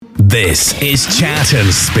This is Chat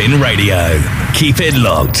and Spin Radio. Keep it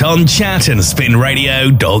locked on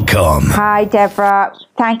chatandspinradio.com. Hi, Deborah.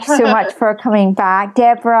 Thank you so much for coming back.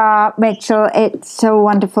 Deborah Mitchell, it's so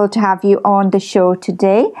wonderful to have you on the show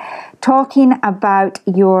today, talking about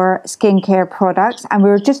your skincare products. And we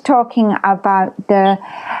were just talking about the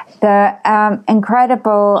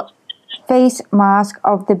incredible face mask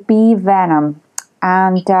of the bee venom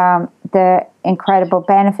and the incredible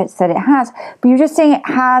benefits that it has. But you're just saying it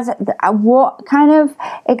has, what kind of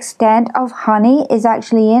extent of honey is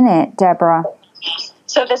actually in it, Deborah?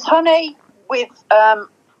 So there's honey with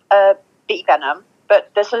bee venom,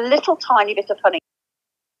 but there's a little tiny bit of honey.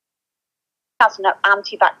 It has an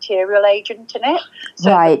antibacterial agent in it.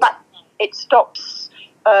 So right. It stops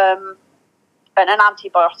an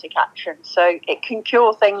antibiotic action. So it can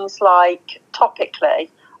cure things like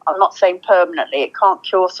topically. I'm not saying permanently. It can't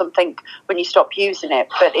cure something when you stop using it,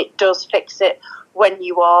 but it does fix it when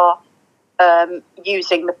you are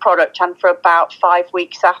using the product and for about 5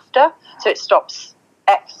 weeks after. So it stops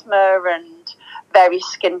eczema and various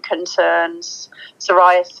skin concerns,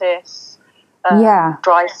 psoriasis,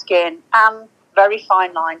 dry skin, and very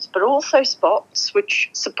fine lines, but also spots, which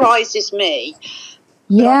surprises me.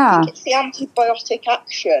 Yeah. But I think it's the antibiotic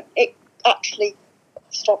action. It actually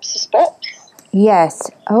stops the spots. Yes,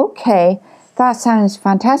 okay. That sounds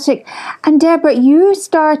fantastic. And Deborah, you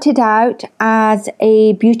started out as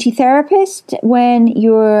a beauty therapist when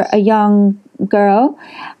you were a young girl.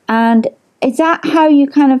 And is that how you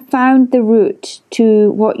kind of found the route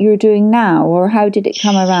to what you're doing now? Or how did it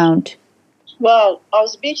come around? Well, I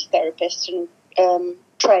was a beauty therapist and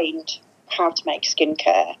trained how to make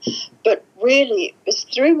skincare. But really, it was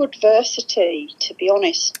through adversity, to be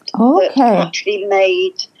honest, that actually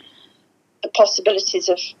made the possibilities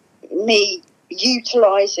of me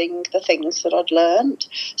utilising the things that I'd learned.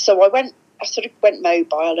 So I sort of went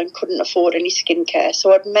mobile and couldn't afford any skincare.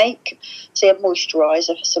 So I'd make, say, a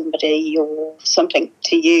moisturiser for somebody or something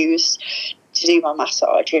to use to do my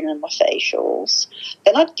massaging and my facials.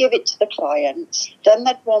 Then I'd give it to the clients. Then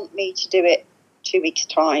they'd want me to do it 2 weeks'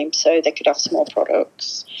 time so they could have some more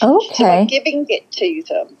products. Okay. So by giving it to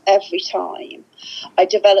them every time, I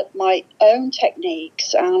developed my own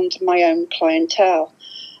techniques and my own clientele.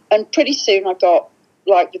 And pretty soon I got,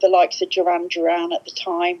 like with the likes of Duran Duran at the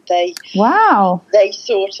time, they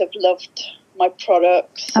sort of loved my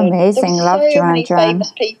products. Amazing, love Duran Duran. So many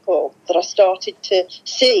famous people that I started to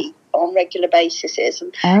see on regular basis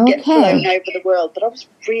and get flown over the world. But I was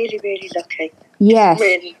really, really lucky. Yes.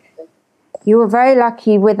 Really. You were very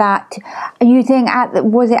lucky with that. You think,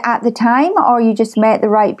 was it at the time, or you just met the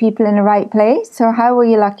right people in the right place, or how were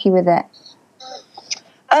you lucky with it?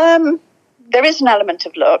 There is an element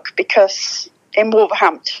of luck, because in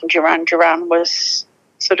Wolverhampton, Duran Duran was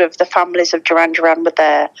sort of, the families of Duran Duran were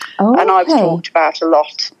there, and I was talked about a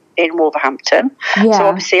lot in Wolverhampton. Yeah. So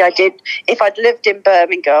obviously I did. If I'd lived in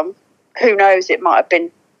Birmingham, who knows, it might have been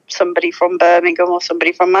somebody from Birmingham or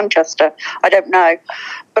somebody from Manchester. I don't know.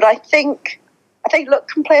 But I think luck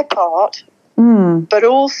can play a part, but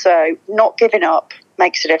also not giving up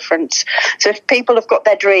makes a difference. So if people have got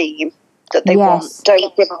their dream that they want,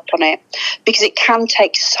 don't give up on it, because it can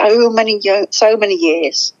take so many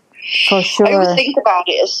years. For sure. I always think about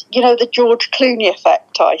it as, the George Clooney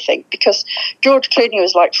effect, I think, because George Clooney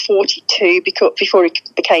was like 42 before he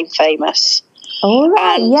became famous. Oh,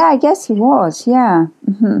 right. And I guess he was, yeah.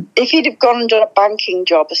 Mm-hmm. If he'd have gone and done a banking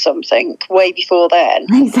job or something way before then,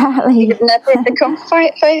 exactly, he'd have never become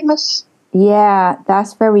famous. Yeah,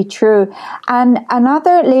 that's very true. And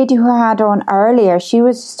another lady who I had on earlier, she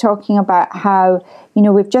was talking about how,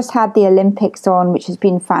 we've just had the Olympics on, which has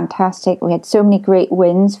been fantastic. We had so many great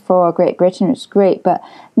wins for Great Britain. It was great, but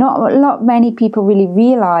not many people really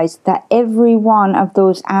realised that every one of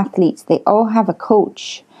those athletes, they all have a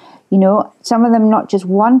coach. Some of them not just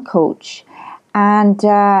one coach. And,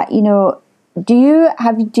 do you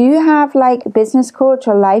have like a business coach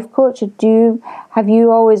or life coach? Or have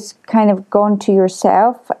you always kind of gone to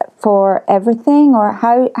yourself for everything? Or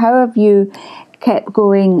how have you kept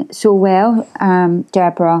going so well,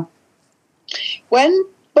 Deborah? When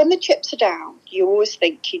the chips are down, you always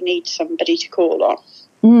think you need somebody to call on.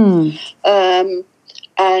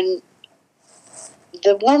 And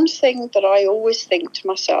the one thing that I always think to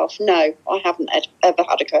myself, no, I haven't ever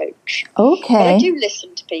had a coach. Okay. But I do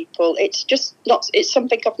listen to people. It's just it's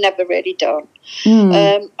something I've never really done.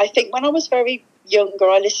 I think when I was very younger,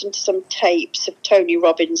 I listened to some tapes of Tony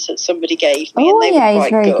Robbins that somebody gave me. Oh, and they were he's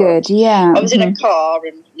very good. Yeah. I was in a car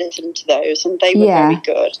and listened to those, and they were very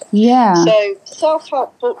good. Yeah. So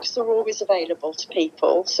self-help books are always available to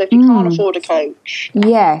people. So if you can't afford a coach.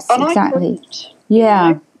 Yes, and exactly.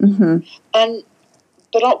 Yeah. Mm-hmm.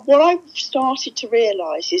 But what I started to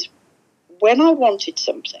realise is when I wanted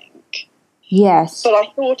something, yes, but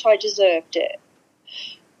I thought I deserved it.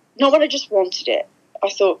 Not when I just wanted it. I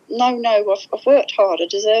thought, no, I've worked hard. I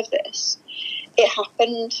deserve this. It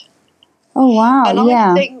happened. Oh wow! And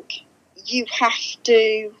yeah. I think you have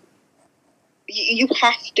to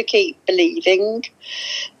keep believing.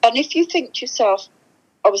 And if you think to yourself,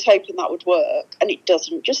 I was hoping that would work, and it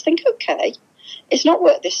doesn't, just think, okay, it's not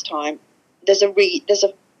worked this time. There's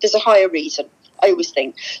a higher reason. I always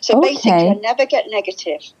think. So basically, I never get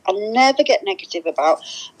negative. I never get negative about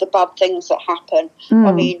the bad things that happen.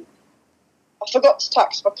 I mean, I forgot to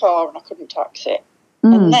tax my car and I couldn't tax it.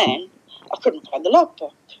 And then I couldn't find the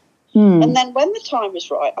logbook. And then when the time was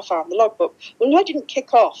right, I found the logbook. Well, I didn't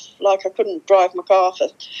kick off like I couldn't drive my car for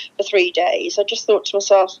 3 days. I just thought to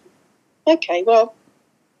myself, okay, well,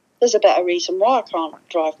 there's a better reason why I can't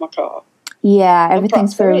drive my car. Yeah,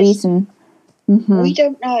 everything's for a reason. Mm-hmm. We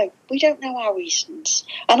don't know. We don't know our reasons.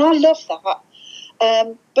 And I love that.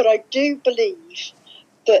 But I do believe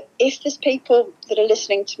that if there's people that are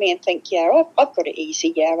listening to me and think, yeah, I've got it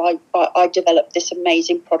easy, yeah, I developed this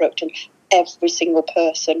amazing product and every single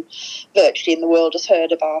person virtually in the world has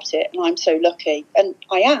heard about it and I'm so lucky, and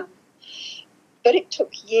I am. But it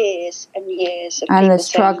took years and years of and the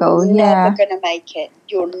struggle. Saying, you're never going to make it.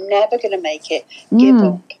 You're never going to make it. Give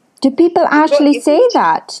up. Do people actually say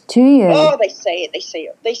that to you? Oh, they say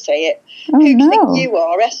it. Oh, Who do you think you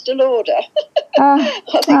are, Esther Lauder? I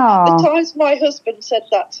think the times my husband said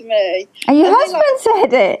that to me. And your husband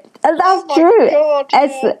said it. And that's true. God,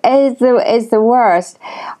 it's the worst.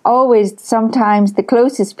 Always, sometimes the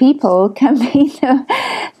closest people can be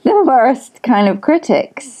the worst kind of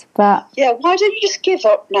critics. But yeah, why don't you just give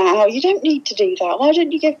up now? You don't need to do that. Why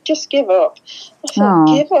don't you just give up? I thought,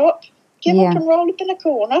 give up? Give up and roll up in a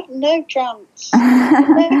corner? No chance.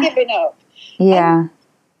 I'm never giving up. Yeah. And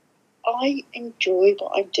I enjoy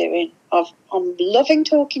what I'm doing. I'm loving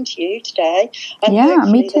talking to you today.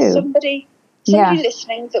 And me too. There's somebody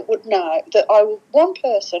listening that would know that one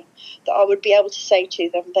person that I would be able to say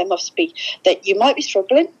to them, there must be, that you might be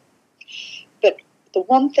struggling, but the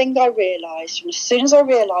one thing I realised, and as soon as I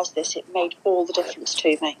realised this, it made all the difference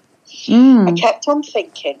to me. I kept on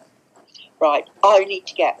thinking, right, I need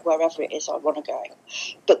to get wherever it is I want to go.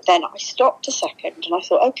 But then I stopped a second and I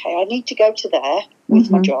thought, okay, I need to go to there with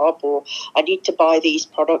my job, or I need to buy these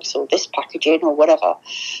products or this packaging or whatever.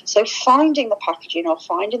 So finding the packaging or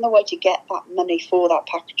finding the way to get that money for that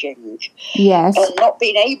packaging, yes, and not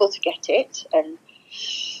being able to get it, and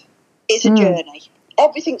is a journey.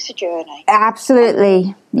 Everything's a journey.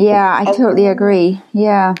 Absolutely. Yeah, I totally agree.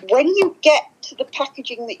 Yeah. When you get to the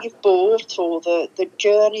packaging that you've bought, or the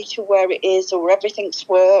journey to where it is, or everything's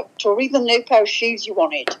worked, or even the new pair of shoes you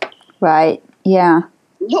wanted. Right, yeah.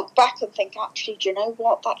 Look back and think, actually, do you know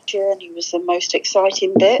what? That journey was the most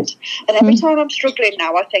exciting bit. And every time I'm struggling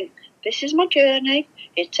now, I think, this is my journey.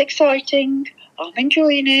 It's exciting. I'm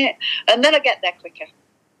enjoying it. And then I get there quicker.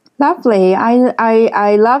 Lovely.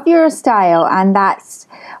 I love your style, and that's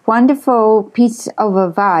wonderful piece of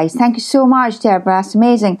advice. Thank you so much, Deborah. That's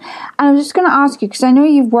amazing. And I'm just going to ask you, because I know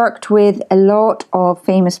you've worked with a lot of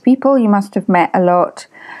famous people. You must have met a lot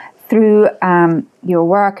through your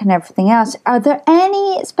work and everything else. Are there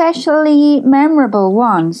any especially memorable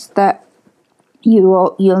ones that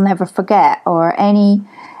you'll never forget, or any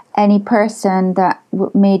person that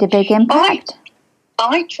made a big impact?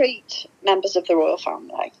 I treat members of the royal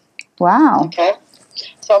family. Wow. Okay.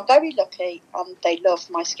 So I'm very lucky, and they love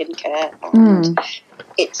my skincare, and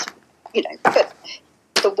it's, but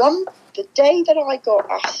the day that I got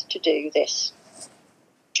asked to do this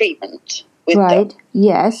treatment with them,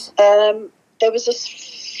 yes, there was a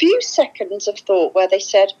few seconds of thought where they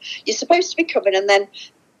said, you're supposed to be coming, and then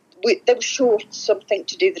they were short something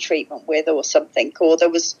to do the treatment with, or something, or there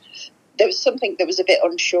was something that was a bit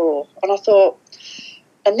unsure, and I thought,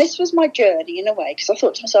 and this was my journey in a way, because I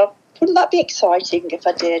thought to myself, wouldn't that be exciting if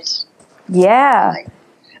I did? Yeah.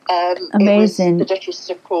 Amazing. It was the Duchess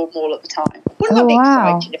of Cornwall at the time. Wouldn't that be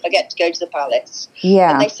exciting if I get to go to the palace?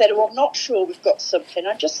 Yeah. And they said, I'm not sure we've got something.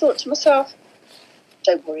 I just thought to myself,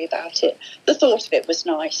 don't worry about it. The thought of it was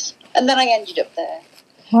nice. And then I ended up there.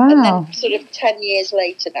 Wow. And then sort of 10 years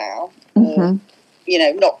later now, or,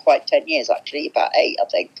 not quite 10 years actually, about 8, I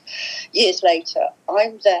think, years later,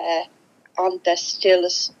 I'm there, and they're still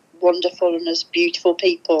as wonderful and as beautiful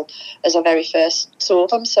people as I very first saw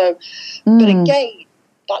them. So, but again,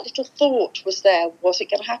 that little thought was there. Was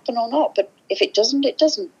it going to happen or not? But if it doesn't, it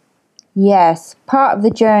doesn't. Yes, part of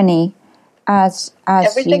the journey. As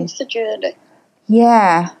everything's the journey.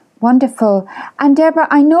 Yeah, Wonderful. And Deborah,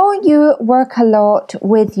 I know you work a lot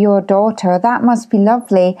with your daughter. That must be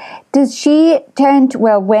lovely. Does she tend,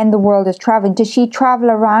 when the world is traveling, does she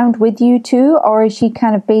travel around with you too, or is she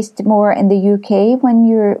kind of based more in the UK when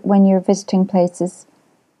you're visiting places?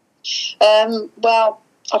 Well,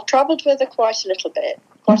 I've travelled with her quite a little bit,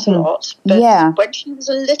 quite a lot. But when she was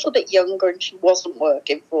a little bit younger and she wasn't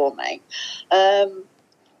working for me,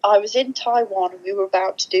 I was in Taiwan and we were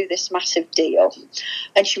about to do this massive deal,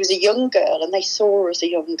 and she was a young girl and they saw her as a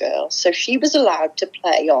young girl, so she was allowed to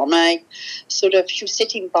play on a she was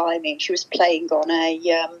sitting by me and she was playing on a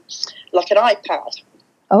like an iPad.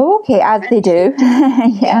 Oh, okay, as they do.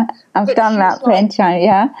 Yeah, I've done that plenty time,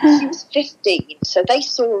 yeah. She was 15, so they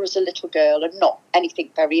saw her as a little girl and not anything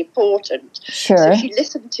very important. Sure. So she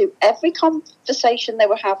listened to every conversation they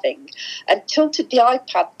were having and tilted the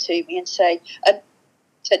iPad to me and said,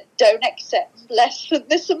 don't accept less than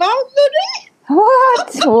this amount of money.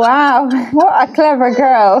 What? Wow. What a clever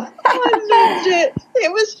girl. I loved it.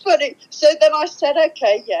 It was funny. So then I said,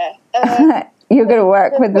 okay, yeah. You're going to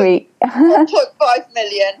work with me. 1.5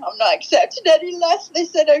 million. I'm not accepting any less. They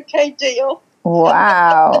said, okay, deal.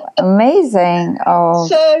 Wow. Amazing. Oh.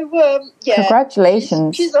 So, yeah.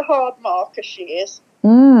 Congratulations. She's a hard marker, she is.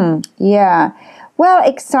 Yeah. Well,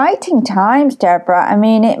 exciting times, Deborah. I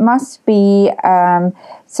mean, it must be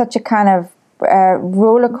such a kind of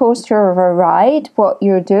roller coaster of a ride, what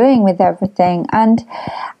you're doing with everything. And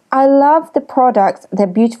I love the products, the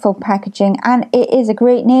beautiful packaging, and it is a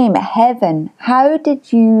great name, Heaven. How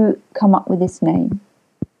did you come up with this name?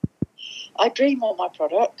 I dream all my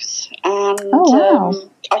products, and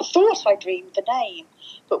I thought I dreamed the name.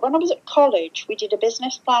 But when I was at college, we did a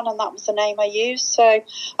business plan, and that was the name I used. So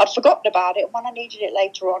I'd forgotten about it, and when I needed it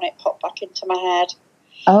later on, it popped back into my head.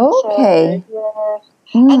 Okay. So, yeah.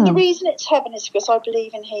 And the reason it's Heaven is because I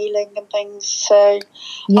believe in healing and things. So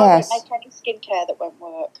yes. I don't make any skincare that won't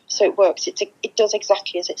work. So it works. It does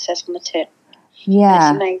exactly as it says on the tin. Yeah.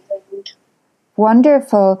 And it's amazing.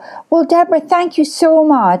 Wonderful. Well, Deborah, thank you so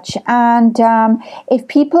much. And if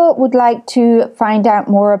people would like to find out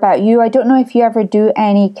more about you, I don't know if you ever do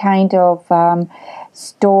any kind of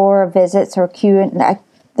store visits or Q&A.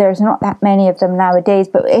 There's not that many of them nowadays,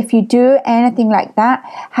 but if you do anything like that,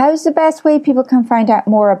 how's the best way people can find out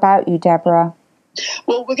more about you, Deborah?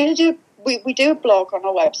 Well, we're going to do, we do a blog on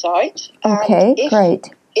our website. Okay,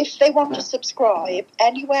 great. If they want to subscribe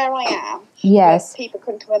anywhere I am, yes, people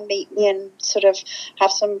can come and meet me and sort of have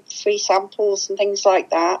some free samples and things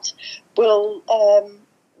like that.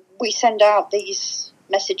 We send out these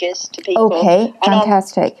messages to people. Okay,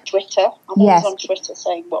 fantastic. On Twitter, I'm always on Twitter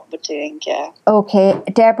saying what we're doing. Yeah. Okay,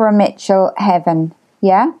 Deborah Mitchell, Heaven.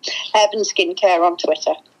 Yeah. Heaven Skincare on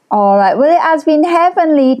Twitter. All right. Well, it has been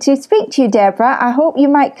heavenly to speak to you, Deborah. I hope you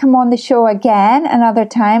might come on the show again another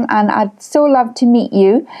time, and I'd so love to meet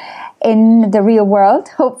you in the real world,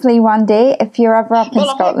 hopefully one day, if you're ever up in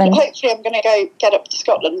Scotland. Hopefully I'm going to get up to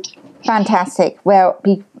Scotland. Fantastic. Well,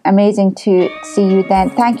 it'd be amazing to see you then.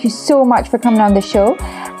 Thank you so much for coming on the show,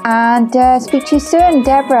 and speak to you soon,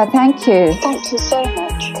 Deborah. Thank you. Thank you so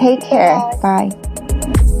much. Take care. Bye.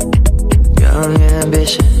 Young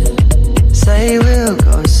ambition. Say we'll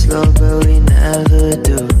go slow, but we